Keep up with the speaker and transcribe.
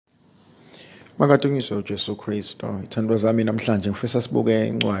Makadunyiswe uJesu Kristu. Ithandwa zami namhlanje ngifisa sibuke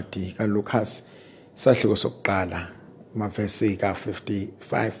incwadi kaLukas isahluko sokuqala amavesi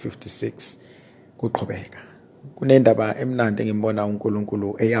ka-55-56 kuqhubeka. Kunendaba emnandi engibona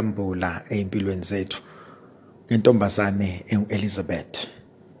uNkulunkulu eyambula ezimpilweni zethu ngentombazane u-Elizabeth.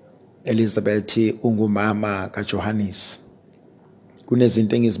 Elizabeth ungumama kaJohannes.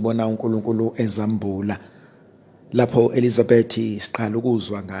 Kunezinto engizibona uNkulunkulu ezambula lapho Elizabeth siqala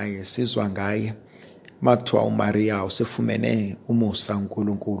ukuzwa ngaye, sizwa ngaye makuthiwa uMaria usefumene umusa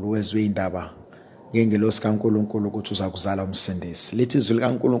uNkulunkulu wezwe indaba ngengelosi kaNkulunkulu ukuthi uza kuzala umsindisi. Lithi izwi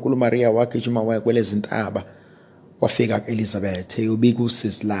likaNkulunkulu uMaria wagijima waya kwelezi ntaba wafika kuElizabeth eyobika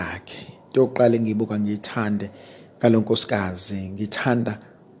usizi lakhe. Into yokuqala engiyibuka ngiyithande ngalonkosikazi, ngithanda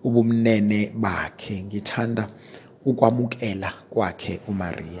ubumnene bakhe, ngithanda ukwamukela kwakhe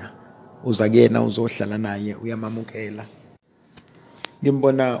uMaria. Uza kuyena uzohlala naye uyamamukela.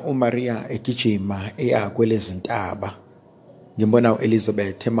 Ngimbona uMaria egijima eya kwelezi ntaba. Ngimbona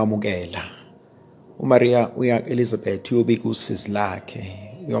uElizabeth emamukela. uMaria uya Elizabeth uyobika usizi lakhe,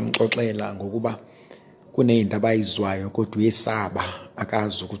 uyomxoxela ngokuba kunezindaba ayizwayo kodwa uyesaba,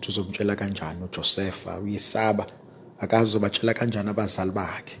 akazi ukuthi uzomtshela kanjani uJosefa, uyesaba, akazi uzobatshela kanjani abazali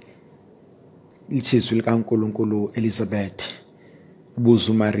bakhe. Lithi izwi likaNkulunkulu Elizabeth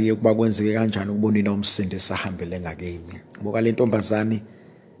ubuza uMaria ukuba kwenzeke kanjani ukubona ina umsindisi ahambele ngakini. Ngoba le ntombazane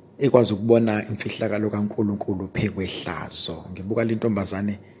ekwazi ukubona imfihlakalo kaNkulunkulu phekwehlazo. Ngibuka le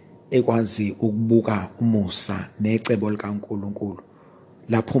ntombazane ekwazi ukubuka umusa necebo likaNkulunkulu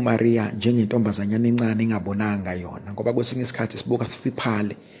lapho uMaria njengentombazanyana encane engabonanga yona, ngoba kwesinye isikhathi sibuka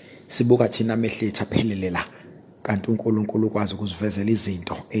sifiphale, sibuka thina amehlo ethu aphelele la, kanti uNkulunkulu ukwazi ukusivezela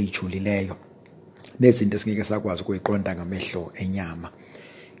izinto ezijulileyo nezinto esingeke sakwazi ukuyiqonda ngamehlo enyama.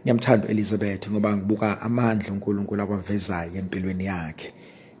 Ngiyamthanda uElizabeth ngoba ngibuka amandla uNkulunkulu akwavezayo empilweni yakhe.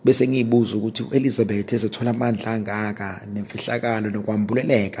 Bese ngiyibuza ukuthi uElizabeth ezethola amandla angaka nemfihlakalo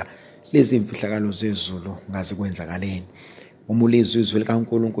nokwambuleleka lezi imfihlakalo zezulu ngaze kwenzakaleni. Uma ulizwe izwi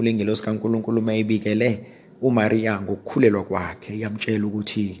likaNkulunkulu, ingelosi kaNkulunkulu mayibikele uMaria ngokukhulelwa kwakhe, yamtshela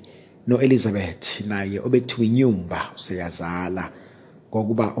ukuthi noElizabeth naye obekuthiwa inyumba useyazala,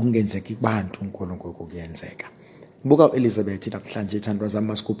 ngokuba okungenzeki kubantu uNkulunkulu kuyenzeka. Ngibuka uElizabeth namhlanje ithandwa zami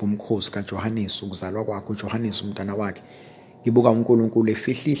masigubha umkhosi kaJohannes, ukuzalwa kwakhe uJohannes umntana wakhe. Ngibuka uNkulunkulu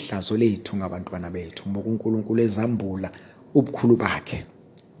efihla ihlazo lethu ngabantwana bethu. Ngibuka uNkulunkulu ezambula ubukhulu bakhe.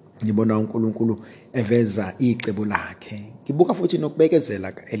 Ngibona uNkulunkulu eveza icebo lakhe. Ngibuka futhi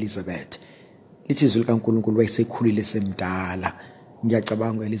nokubekezela kaElizabeth. Lithi izwi likaNkulunkulu wayesekhulile semdala.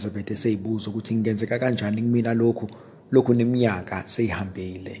 Ngiyacabanga uElizabeth eseyibuza ukuthi ngenzeka kanjani kumina lokhu neminyaka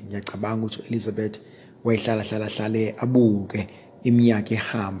seyihambile. Ngiyacabanga ukuthi uElizabeth wayehlala abuke iminyaka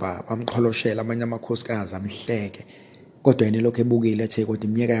ehamba, bamxholoshela amanye amakhosikazi amhleke, kodwa yena lokho ebukile ethe kodwa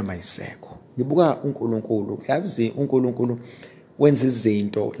iminyaka yami ayisekho. Ngibuka uNkulunkulu, yazi uNkulunkulu wenza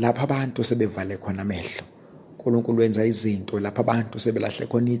izinto lapha abantu sebevale khona amehlo. uNkulunkulu wenza izinto lapha abantu sebelahle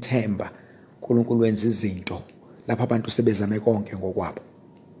khona ithemba. uNkulunkulu wenza izinto lapha abantu sebezame konke ngokwabo.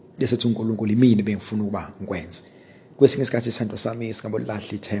 Bese ethi uNkulunkulu imini bengifuna ukuba ngikwenze. Kwesinye isikhathi isandla sami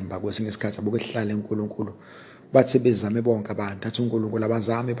singabolahle ithemba, kwesinye isikhathi abuke sihlale uNkulunkulu. Bathi bezame bonke abantu, athi uNkulunkulu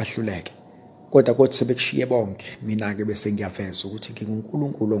abazame bahluleke. Kodwa kothi sebekushiye bonke, mina-ke bese ngiyaveza ukuthi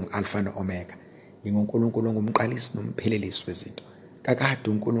nginguNkulunkulu ongu-Alpha no-Omega. NginguNkulunkulu ongumqalisi nomphelelisi wezinto. Kakade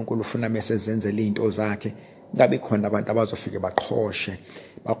uNkulunkulu ufuna mesezenzela izinto zakhe, ngabe khona abantu abazofike baqhoshe,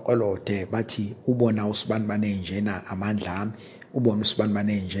 baqolode, bathi ubona usibani banenjena amandla ami, ubona usibani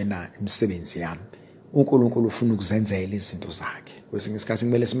banenjena imisebenzi yami. uNkulunkulu ufuna ukuzenzela izinto zakhe. Kwesinye isikhathi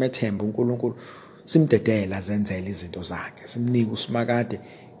kumele simethembe uNkulunkulu, simdedela azenzele izinto zakhe, simnike usimakade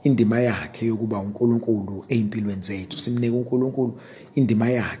indima yakhe yokuba uNkulunkulu ezimpilweni zethu, simnike uNkulunkulu indima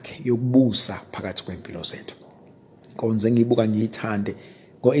yakhe yokubusa phakathi kwempilo zethu. Inkonzo engiyibuka ngiyithande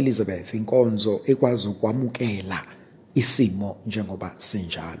ngoElizabeth, inkonzo ekwazi ukwamukela isimo njengoba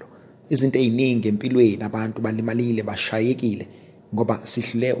sinjalo. Izinto eziningi empilweni abantu balimalile, bashayekile ngoba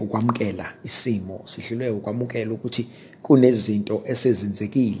sihlule ukwamukela isimo, sihlule ukwamukela ukuthi kunezinto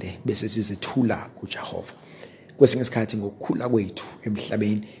esezenzekile bese sizethula kuJehova. Kwesinye isikhathi ngokukhula kwethu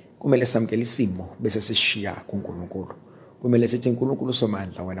emhlabeni kumele samukele isimo bese sishiya kuNkulunkulu. Kumele sithi uNkulunkulu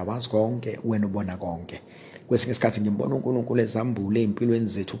somandla, wena wazi konke, wena ubona konke. Kwesinye isikhathi ngimbona uNkulunkulu ezambule ezimpilweni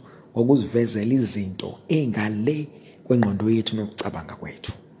zethu ngokuzivezela izinto engale kwengqondo yethu nokucabanga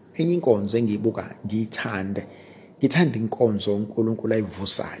kwethu. Enye inkonzo engiyibuka ngiyithanda inkonzo uNkulunkulu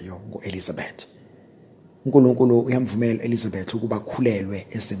ayivusayo ngoElizabeth. uNkulunkulu uyamvumela uElizabeth ukuba akhulelwe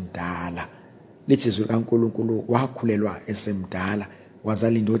esemdala. Lithi izwi likaNkulunkulu wakhulelwa esemdala,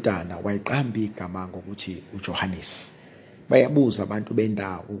 wazala indodana, wayiqamba igama ngokuthi uJohannes. bayabuza abantu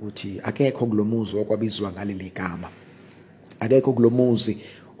bendawo ukuthi akekho kulomuzi okwabizwa ngaleli gama, akekho kulomuzi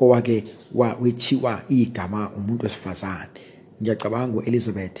owake wethiwa igama umuntu wesifazane. Ngiyacabanga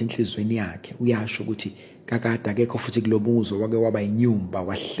uElizabeth enhlizweni yakhe uyasho ukuthi kakade akekho futhi kulomuzi wake waba inyumba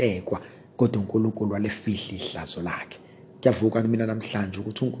wahlekwa, kodwa uNkulunkulu walefihla ihlazo lakhe. Kuyavuka kumina namhlanje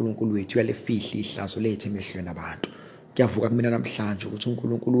ukuthi uNkulunkulu wethu uyalefihla ihlazo lethu emehlweni abantu. Kuyavuka kumina namhlanje ukuthi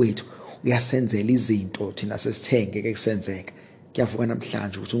uNkulunkulu wethu uyasenzela izinto thina sesithengeke kusenzeka. Kuyavuka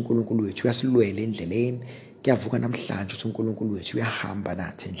namhlanje ukuthi uNkulunkulu wethu uyasilwela endleleni. Kuyavuka namhlanje ukuthi uNkulunkulu wethu uyahamba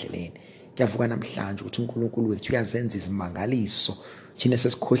nathi endleleni. Kuyavuka namhlanje ukuthi uNkulunkulu wethu uyazenza izimangaliso thina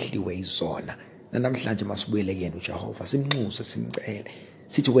sesikhohliwe izona. Namhlanje masibuyele kuyena uJehova, simnxuse, simcele,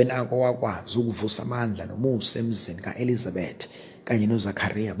 sithi wena wakwazi ukuvusa amandla nomusa emzini kaElizabeth kanye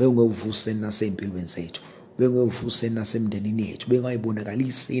noZakhariya, bewungewuvuse nasempilweni zethu, bewungewuvuse nasemndenini yethu,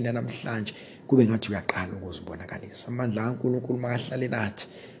 bengayibonakalisi namhlanje kube ngathi uyaqala ukuzibonakalisa. Amandla kaNkulunkulu makahlale nathi,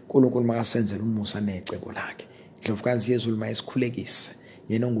 uNkulunkulu makasenzele umusa necebo lakhe. Ndlovukazi yezulu mayisikhulekise,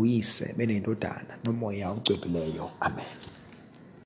 yena onguyise benendodana nomoya ogcwebileyo. Amen.